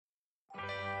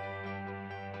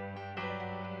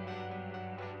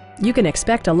You can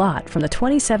expect a lot from the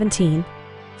 2017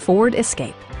 Ford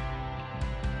Escape.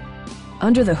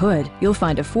 Under the hood, you'll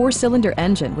find a 4-cylinder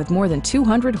engine with more than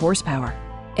 200 horsepower.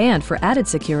 And for added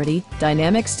security,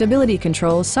 dynamic stability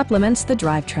control supplements the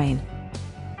drivetrain.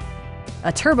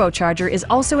 A turbocharger is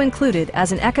also included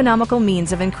as an economical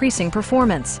means of increasing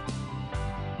performance.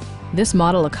 This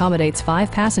model accommodates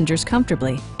 5 passengers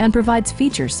comfortably and provides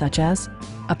features such as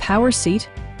a power seat,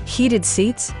 heated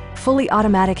seats, fully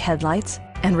automatic headlights,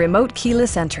 and remote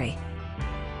keyless entry.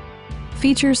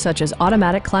 Features such as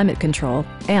automatic climate control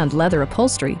and leather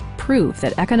upholstery prove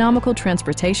that economical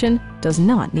transportation does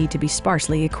not need to be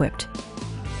sparsely equipped.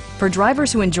 For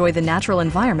drivers who enjoy the natural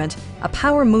environment, a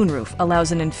power moonroof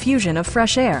allows an infusion of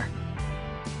fresh air.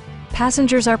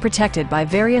 Passengers are protected by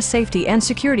various safety and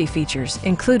security features,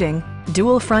 including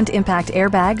dual front impact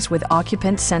airbags with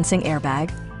occupant sensing airbag,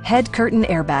 head curtain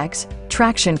airbags,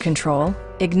 traction control,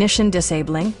 ignition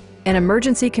disabling, an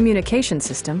emergency communication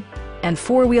system, and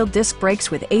 4-wheel disc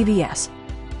brakes with ABS.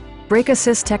 Brake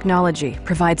Assist technology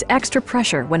provides extra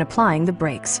pressure when applying the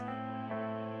brakes.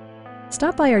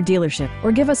 Stop by our dealership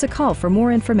or give us a call for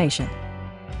more information.